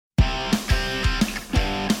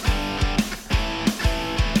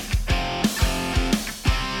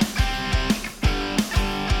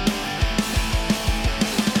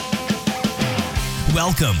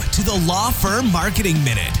Welcome to the Law Firm Marketing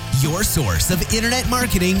Minute, your source of internet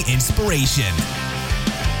marketing inspiration.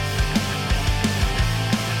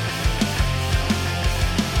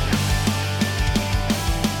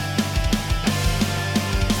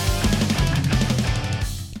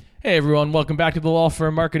 Hey everyone, welcome back to the Law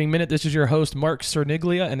Firm Marketing Minute. This is your host, Mark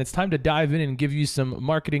Cerniglia, and it's time to dive in and give you some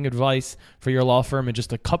marketing advice for your law firm in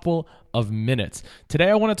just a couple of minutes. Today,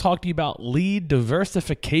 I want to talk to you about lead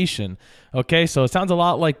diversification. Okay, so it sounds a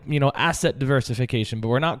lot like, asset diversification, but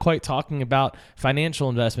we're not quite talking about financial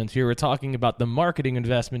investments here. We're talking about the marketing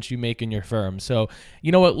investments you make in your firm. So,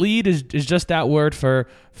 you know what? Lead is just that word for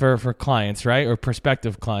clients, right? Or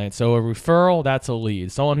prospective clients. So a referral, that's a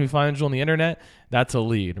lead. Someone who finds you on the internet, that's a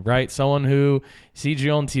lead, right? Someone who sees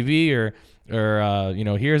you on TV or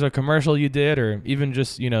here's a commercial you did, or even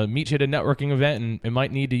just, meet you at a networking event and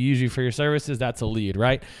might need to use you for your services, that's a lead,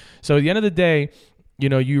 right? So at the end of the day,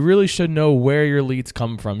 you really should know where your leads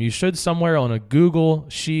come from. You should somewhere on a Google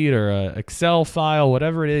sheet or a Excel file,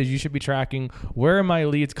 whatever it is, you should be tracking, where are my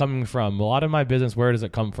leads coming from? A lot of my business, where does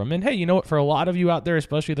it come from? And hey, you know what? For a lot of you out there,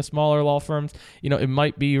 especially the smaller law firms, it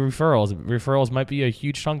might be referrals. Referrals might be a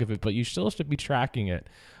huge chunk of it, but you still should be tracking it,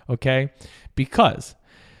 okay? Because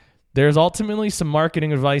there's ultimately some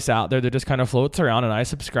marketing advice out there that just kind of floats around, and I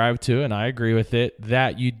subscribe to, and I agree with it,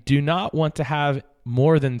 that you do not want to have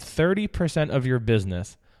more than 30% of your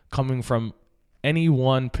business coming from any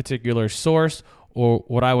one particular source, or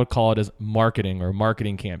what I would call it as marketing or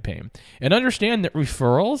marketing campaign. And understand that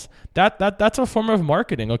referrals, that's a form of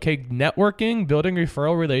marketing, okay? Networking, building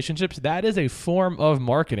referral relationships, that is a form of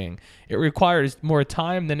marketing. It requires more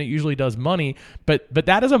time than it usually does money, but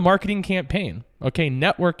that is a marketing campaign, okay?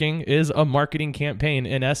 Networking is a marketing campaign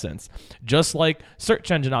in essence, just like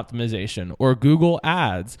search engine optimization or Google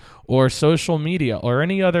ads or social media or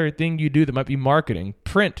any other thing you do that might be marketing,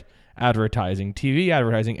 print advertising, TV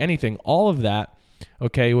advertising, anything, all of that,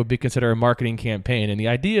 okay, would be considered a marketing campaign. And the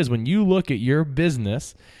idea is when you look at your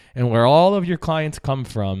business and where all of your clients come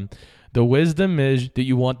from, the wisdom is that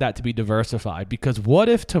you want that to be diversified, because what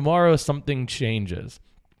if tomorrow something changes?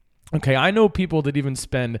 Okay, I know people that even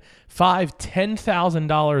spend $5,000,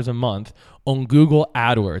 $10,000 a month on Google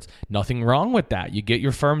AdWords. Nothing wrong with that. You get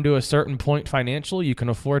your firm to a certain point financially, you can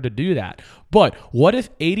afford to do that. But what if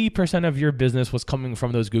 80% of your business was coming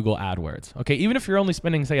from those Google AdWords? Okay, even if you're only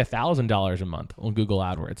spending, say, $1,000 a month on Google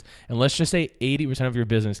AdWords, and let's just say 80% of your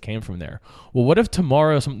business came from there. Well, what if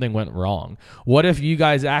tomorrow something went wrong? What if you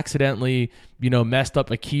guys accidentally, messed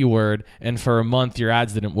up a keyword and for a month your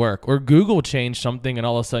ads didn't work? Or Google changed something and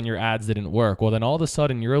all of a sudden your ads didn't work? Well, then all of a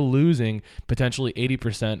sudden you're losing potentially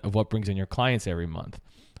 80% of what brings in your clients every month.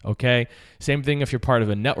 Okay. Same thing if you're part of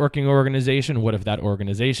a networking organization. What if that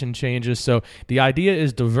organization changes? So the idea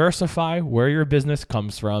is diversify where your business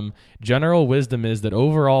comes from. General wisdom is that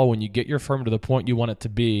overall, when you get your firm to the point you want it to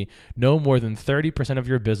be, no more than 30% of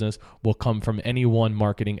your business will come from any one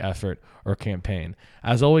marketing effort or campaign.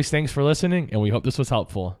 As always, thanks for listening, and we hope this was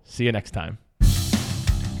helpful. See you next time.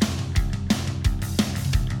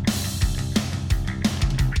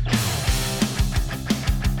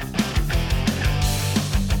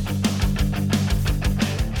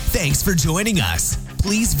 Thanks for joining us.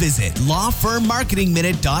 Please visit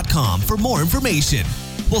lawfirmmarketingminute.com for more information.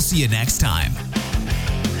 We'll see you next time.